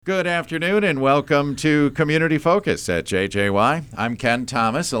Good afternoon and welcome to Community Focus at JJY. I'm Ken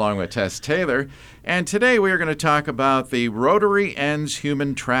Thomas along with Tess Taylor, and today we are going to talk about the Rotary Ends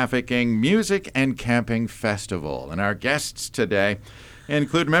Human Trafficking Music and Camping Festival. And our guests today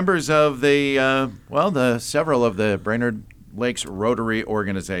include members of several of the Brainerd Lakes Rotary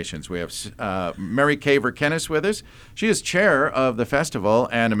organizations. We have Mary Kay Verkennes with us. She is chair of the festival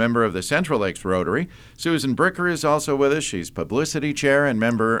and a member of the Central Lakes Rotary. Susan Bricker is also with us. She's Publicity chair and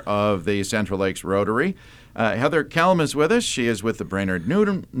member of the Central Lakes Rotary. Heather Kelm is with us. She is with the Brainerd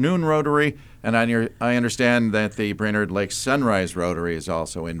Noon Rotary. And I understand that the Brainerd Lakes Sunrise Rotary is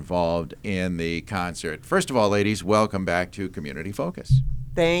also involved in the concert. First of all, ladies, welcome back to Community Focus.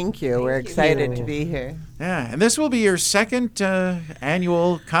 Thank you. We're excited to be here. Yeah, and this will be your second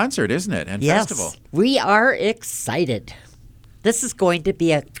annual concert, isn't it? And yes, festival. We are excited. This is going to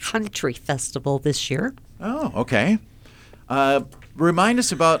be a country festival this year. Oh, okay. Remind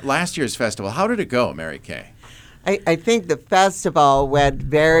us about last year's festival. How did it go, Mary Kay? I think the festival went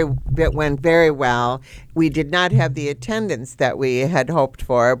very well. We did not have the attendance that we had hoped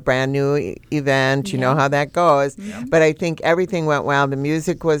for. A brand new event, you know how that goes. Yeah. But I think everything went well. The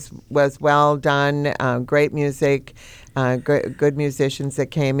music was well done. Great music. Good musicians that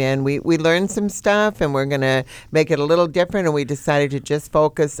came in. We learned some stuff, and we're going to make it a little different, and we decided to just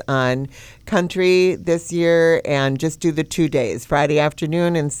focus on country this year and just do the 2 days, Friday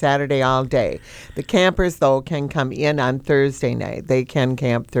afternoon and Saturday all day. The campers, though, can come in on Thursday night. They can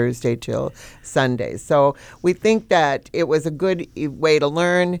camp Thursday till Sunday. So we think that it was a good way to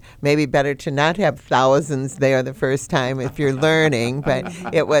learn. Maybe better to not have thousands there the first time if you're learning, but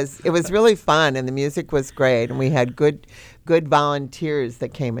it was really fun, and the music was great, and we had good volunteers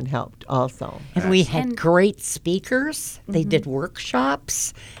that came and helped also. And we had great speakers. They did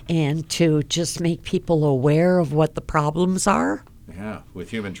workshops and to just make people aware of what the problems are. Yeah, with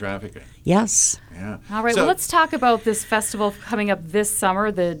human trafficking. Yes. Yeah. All right, well, let's talk about this festival coming up this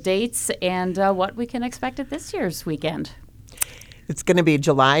summer, the dates, and what we can expect at this year's weekend. It's going to be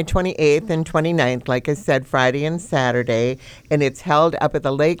July 28th and 29th, like I said, Friday and Saturday, and it's held up at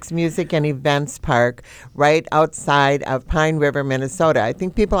the Lakes Music and Events Park right outside of Pine River, Minnesota. I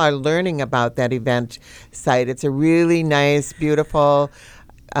think people are learning about that event site. It's a really nice, beautiful,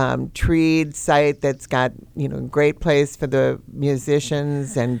 treed site that's got, great place for the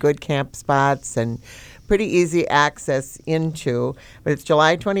musicians and good camp spots and pretty easy access into. But it's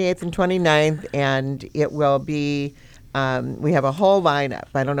July 28th and 29th, and it will be... we have a whole lineup.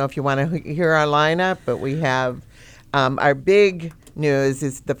 I don't know if you want to hear our lineup, but we have our big news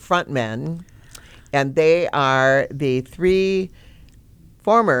is the frontmen, and they are the three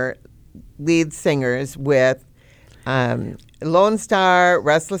former lead singers with Lone Star,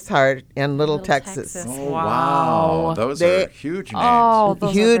 Restless Heart, and Little Texas. Oh, wow. Those are huge names. Oh,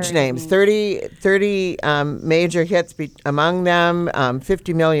 huge names. 30 major hits among them,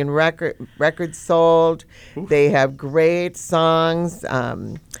 50 million records sold. Oof. They have great songs.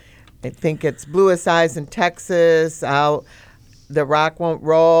 I think it's Bluest Eyes in Texas, The Rock Won't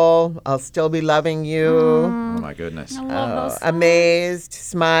Roll, I'll Still Be Loving You. Oh, my goodness. I love those songs. Amazed,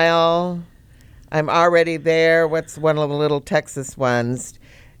 Smile, I'm Already There. What's one of the Little Texas ones?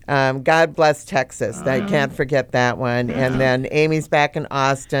 God Bless Texas. I can't forget that one. And then Amy's Back in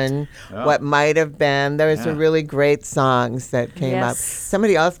Austin. What Might Have Been. There's some really great songs that came up.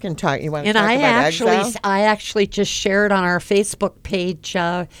 Somebody else can talk. You want to talk about Exile? I actually just shared on our Facebook page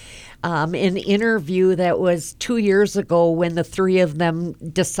an interview that was 2 years ago when the three of them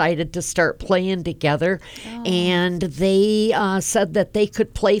decided to start playing together. And they said that they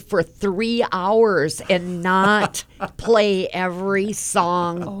could play for 3 hours and not play every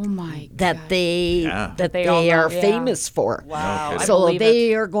song that they are famous for. Wow. So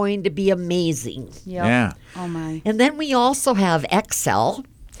they are going to be amazing. Yep. Yeah. Oh, my. And then we also have Exile.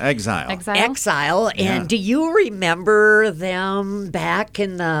 And do you remember them back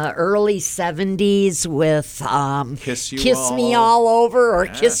in the early 70s with Kiss Me All Over or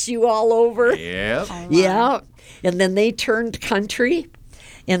Kiss You All Over? Yep. Yeah. And then they turned country.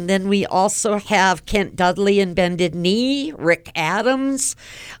 And then we also have Kent Dudley and Bended Knee, Rick Adams,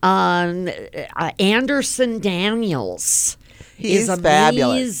 Anderson Daniels. He's is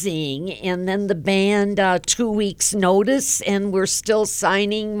amazing. Fabulous. And then the band 2 weeks notice, and we're still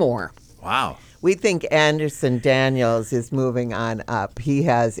signing more. Wow. We think Anderson Daniels is moving on up. He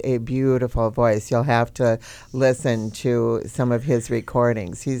has a beautiful voice. You'll have to listen to some of his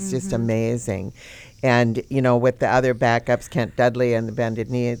recordings. He's just amazing. And, with the other backups, Kent Dudley and the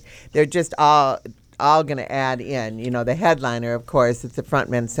Bended Knee, they're just all going to add in. The headliner, of course, it's the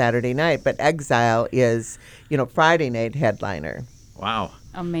frontman Saturday night, but Exile is, Friday night headliner. Wow.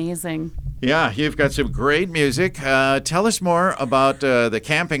 Amazing. Yeah, you've got some great music. Tell us more about the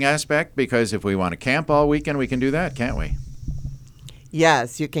camping aspect, because if we want to camp all weekend, we can do that, can't we?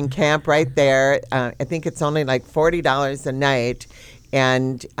 Yes, you can camp right there. I think it's only like $40 a night.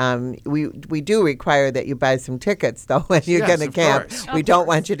 And we do require that you buy some tickets, though, when you're Yes, going to of camp. course. We don't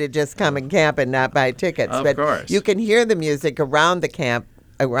want you to just come and camp and not buy tickets. Of but course. you can hear the music around the camp,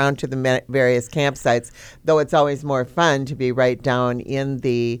 around to the various campsites, though it's always more fun to be right down in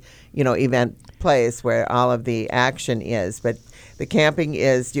the, event place where all of the action is. But the camping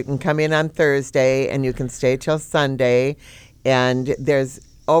is, you can come in on Thursday and you can stay till Sunday, and there's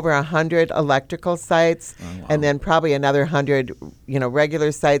over 100 electrical sites, and then probably another 100,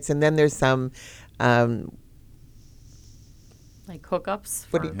 regular sites, and then there's some Like hookups?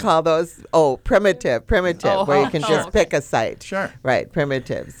 what do you call those? Oh, primitive, Oh, where you can just okay. pick a site. Sure. Right,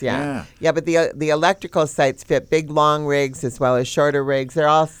 primitives, Yeah. Yeah, but the electrical sites fit big, long rigs as well as shorter rigs. They're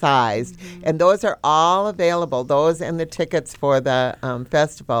all sized, and those are all available. Those and the tickets for the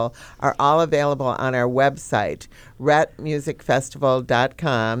festival are all available on our website,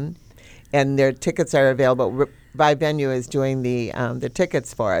 retmusicfestival.com, and their tickets are available. By Venue is doing the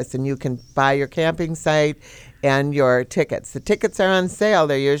tickets for us, and you can buy your camping site and your tickets. The tickets are on sale.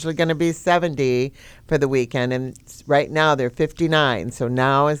 They're usually going to be $70 for the weekend, and right now they're $59. So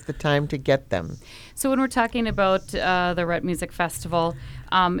now is the time to get them. So when we're talking about the Rhett Music Festival,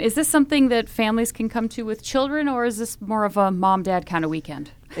 is this something that families can come to with children, or is this more of a mom-dad kind of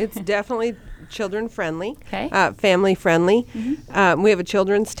weekend? It's definitely children friendly, Okay. family friendly. We have a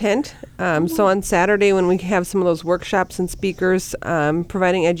children's tent. So on Saturday, when we have some of those workshops and speakers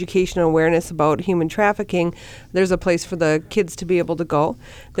providing education and awareness about human trafficking, there's a place for the kids to be able to go.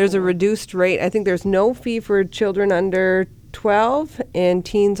 There's a reduced rate. I think there's no fee for children under 12, and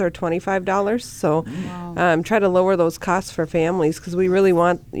teens are $25. So try to lower those costs for families, because we really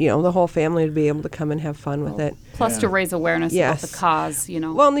want the whole family to be able to come and have fun with it. Plus to raise awareness about Yes. the cause,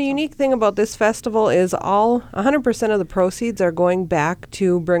 Well, and the unique thing about this festival is 100% of the proceeds are going back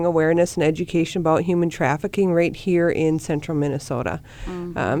to bring awareness and education about human trafficking right here in central Minnesota.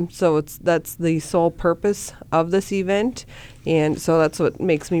 So that's the sole purpose of this event, and so that's what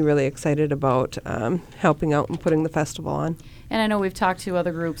makes me really excited about helping out and putting the festival on. And I know we've talked to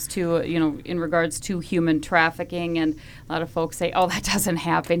other groups too, in regards to human trafficking, and a lot of folks say, oh, that doesn't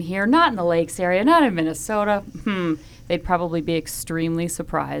happen here, not in the Lakes area, not in Minnesota. They'd probably be extremely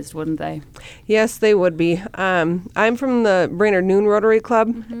surprised, wouldn't they? Yes, they would be. I'm from the Brainerd Noon Rotary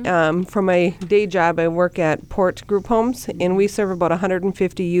Club. For my day job, I work at Port Group Homes, and we serve about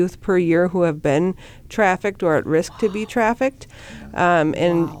 150 youth per year who have been trafficked or at risk to be trafficked.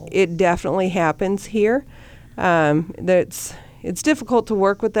 And it definitely happens here. It's difficult to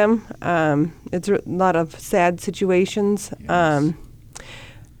work with them. It's a lot of sad situations. Yes.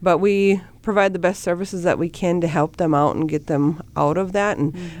 But we provide the best services that we can to help them out and get them out of that.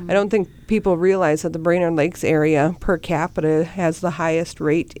 And I don't think people realize that the Brainerd Lakes area per capita has the highest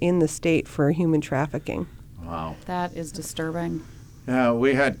rate in the state for human trafficking. Wow. That is disturbing. Yeah,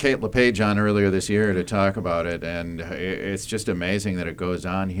 we had Kate LePage on earlier this year to talk about it, and it's just amazing that it goes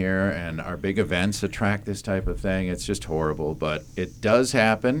on here, and our big events attract this type of thing. It's just horrible, but it does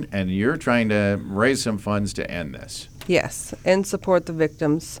happen, and you're trying to raise some funds to end this. Yes, and support the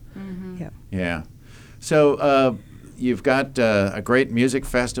victims. Yeah. Yeah. So you've got a great music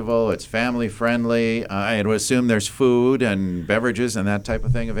festival. It's family friendly. I would assume there's food and beverages and that type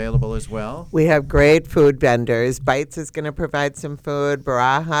of thing available as well. We have great food vendors. Bites is going to provide some food.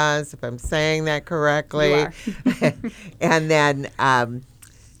 Barajas, if I'm saying that correctly. You are. And then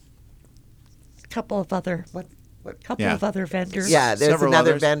Couple of other Yeah. of other vendors. yeah, there's Several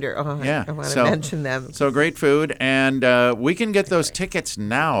another others. vendor. Oh, Yeah, I want to so- mention them. So great food, and we can get those tickets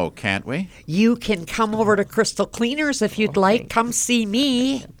now, can't we? You can come over to Crystal Cleaners if you'd like. Come see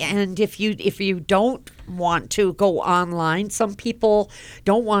me. And if you don't want to go online, some people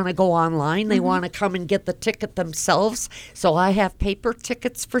don't want to go online. They want to come and get the ticket themselves. So I have paper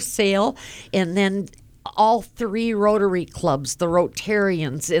tickets for sale, and then all three Rotary clubs, the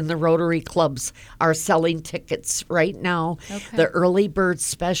Rotarians in the Rotary clubs, are selling tickets right now. Okay. The early bird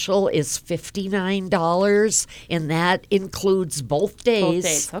special is $59, and that includes both days. Both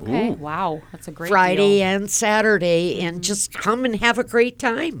days. Okay. Ooh. Wow. That's a great Friday deal. and Saturday, and just come and have a great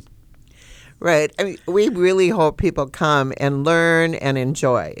time. Right. I mean, we really hope people come and learn and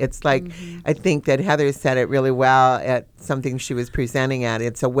enjoy. It's like, I think that Heather said it really well at something she was presenting at.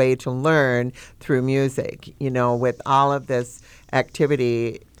 It's a way to learn through music. You know, with all of this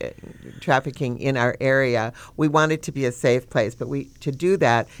activity, trafficking in our area, we want it to be a safe place. But to do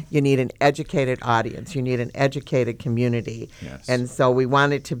that, you need an educated audience. You need an educated community. Yes. And so we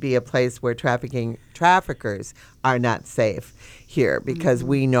want it to be a place where traffickers are not safe here, because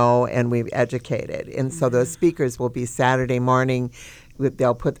we know and we've educated. And so those speakers will be Saturday morning.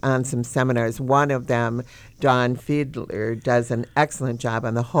 They'll put on some seminars. One of them, Dawn Fiedler, does an excellent job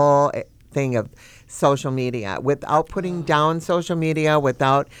on the whole thing of social media, without putting down social media,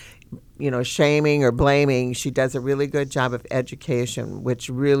 without shaming or blaming. She does a really good job of education, which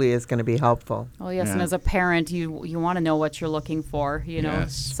really is going to be helpful. Oh, yes, Yeah. and as a parent, you want to know what you're looking for.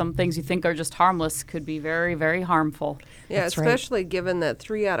 Yes. Some things you think are just harmless could be very, very harmful. Yeah, That's right. especially given that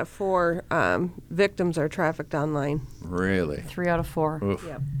 3 out of 4 victims are trafficked online. Really? 3 out of 4. Oof.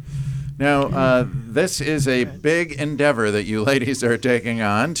 Yep. Now, this is a big endeavor that you ladies are taking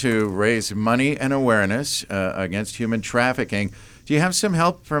on to raise money and awareness against human trafficking. Do you have some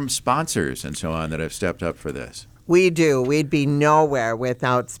help from sponsors and so on that have stepped up for this? We do. We'd be nowhere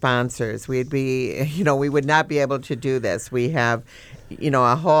without sponsors. We'd be, we would not be able to do this. We have,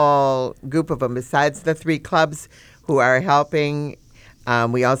 a whole group of them besides the 3 clubs who are helping.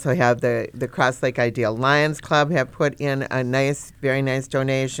 We also have the Cross Lake Ideal Lions Club have put in a very nice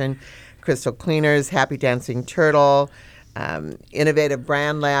donation. Crystal Cleaners, Happy Dancing Turtle, Innovative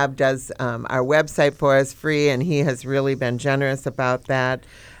Brand Lab does our website for us free, and he has really been generous about that.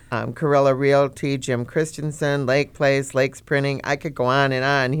 Carilla Realty, Jim Christensen, Lake Place, Lakes Printing. I could go on and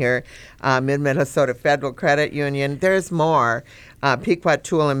on here. Mid-Minnesota Federal Credit Union. There's more. Pequot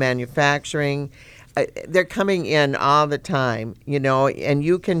Tool and Manufacturing. They're coming in all the time, and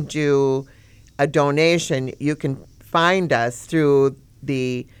you can do a donation. You can find us through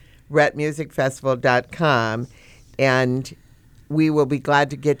the retmusicfestival.com, and we will be glad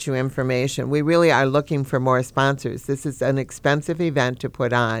to get you information. We really are looking for more sponsors. This is an expensive event to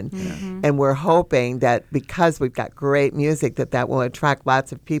put on, and we're hoping that because we've got great music, that will attract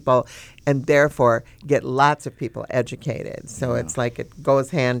lots of people and therefore get lots of people educated. So it's like it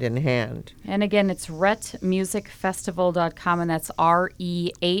goes hand in hand. And again, it's retmusicfestival.com, and that's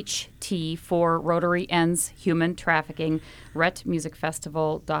REHT for Rotary Ends Human Trafficking,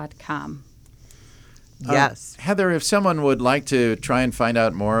 retmusicfestival.com. Yes. Heather, if someone would like to try and find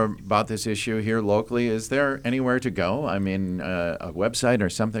out more about this issue here locally, is there anywhere to go? I mean, a website or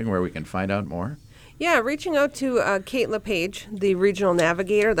something where we can find out more? Yeah, reaching out to Kate LePage, the regional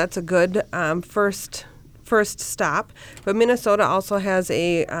navigator. That's a good first stop. But Minnesota also has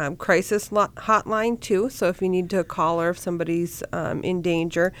a crisis hotline too. So if you need to call her if somebody's in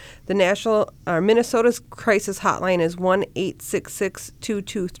danger, the Minnesota's crisis hotline is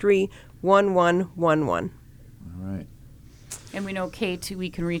 1-866-223-1111. All right. And we know Kate, we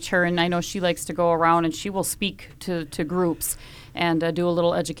can reach her, and I know she likes to go around and she will speak to groups and do a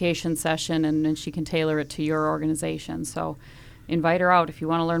little education session, and then she can tailor it to your organization. So invite her out if you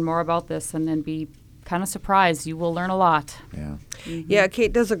want to learn more about this, and then be kind of surprised. You will learn a lot. Yeah. Yeah,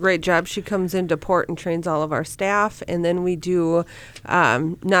 Kate does a great job. She comes into Port and trains all of our staff, and then we do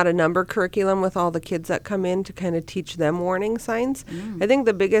not a number curriculum with all the kids that come in to kind of teach them warning signs. I think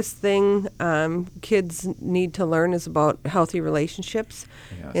the biggest thing kids need to learn is about healthy relationships,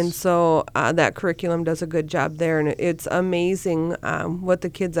 Yes. and so that curriculum does a good job there. And it's amazing what the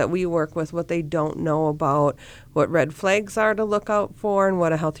kids that we work with, what they don't know about what red flags are to look out for and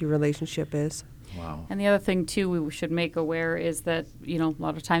what a healthy relationship is. Wow. And the other thing, too, we should make aware is that, a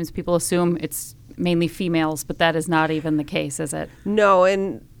lot of times people assume it's mainly females, but that is not even the case, is it? No,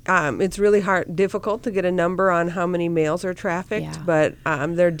 and it's really difficult to get a number on how many males are trafficked, Yeah. but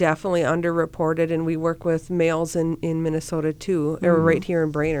they're definitely underreported, and we work with males in Minnesota, too, or right here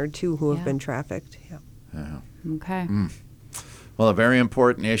in Brainerd, too, who Yeah. have been trafficked. Yeah. Okay. Well, a very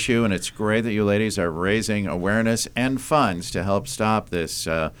important issue, and it's great that you ladies are raising awareness and funds to help stop this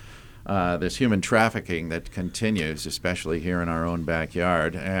this human trafficking that continues, especially here in our own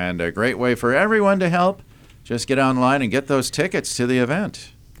backyard. And a great way for everyone to help. Just get online and get those tickets to the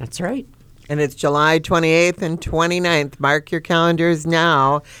event. That's right. And it's July 28th and 29th. Mark your calendars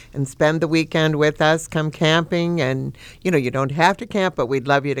now and spend the weekend with us. Come camping. And, you don't have to camp, but we'd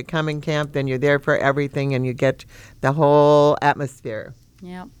love you to come and camp. Then you're there for everything and you get the whole atmosphere.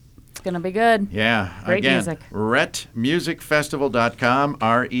 Yep. It's going to be good. Yeah. Great again, music. retmusicfestival.com,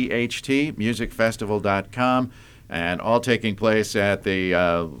 REHT, musicfestival.com. and all taking place at the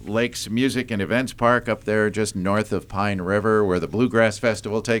Lakes Music and Events Park up there just north of Pine River, where the Bluegrass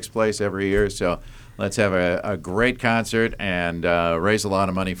Festival takes place every year. So let's have a great concert and raise a lot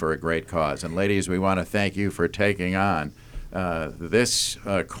of money for a great cause. And ladies, we want to thank you for taking on this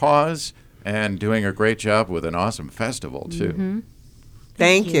cause and doing a great job with an awesome festival, too. Mm-hmm.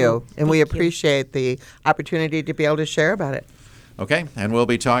 Thank you. And we Thank you. appreciate the opportunity to be able to share about it. Okay, and we'll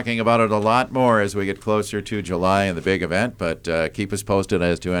be talking about it a lot more as we get closer to July and the big event, but keep us posted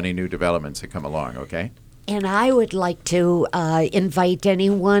as to any new developments that come along, okay? And I would like to invite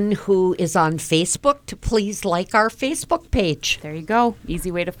anyone who is on Facebook to please like our Facebook page. There you go.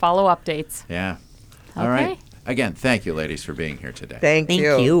 Easy way to follow updates. Yeah. All right. Again, thank you, ladies, for being here today. Thank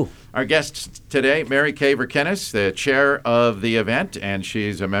you. Our guest today, Mary Kay Verkennes, the chair of the event, and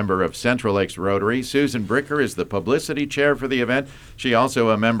she's a member of Central Lakes Rotary. Susan Bricker is the publicity chair for the event. She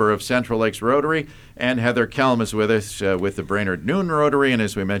also a member of Central Lakes Rotary. And Heather Kelm is with us with the Brainerd Noon Rotary. And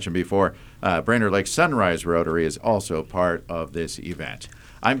as we mentioned before, Brainerd Lake Sunrise Rotary is also part of this event.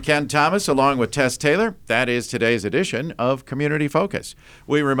 I'm Ken Thomas, along with Tess Taylor. That is today's edition of Community Focus.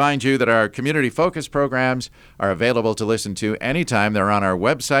 We remind you that our Community Focus programs are available to listen to anytime. They're on our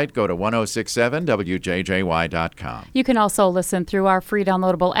website. Go to 1067wjjy.com. You can also listen through our free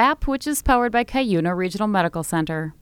downloadable app, which is powered by Cuyuna Regional Medical Center.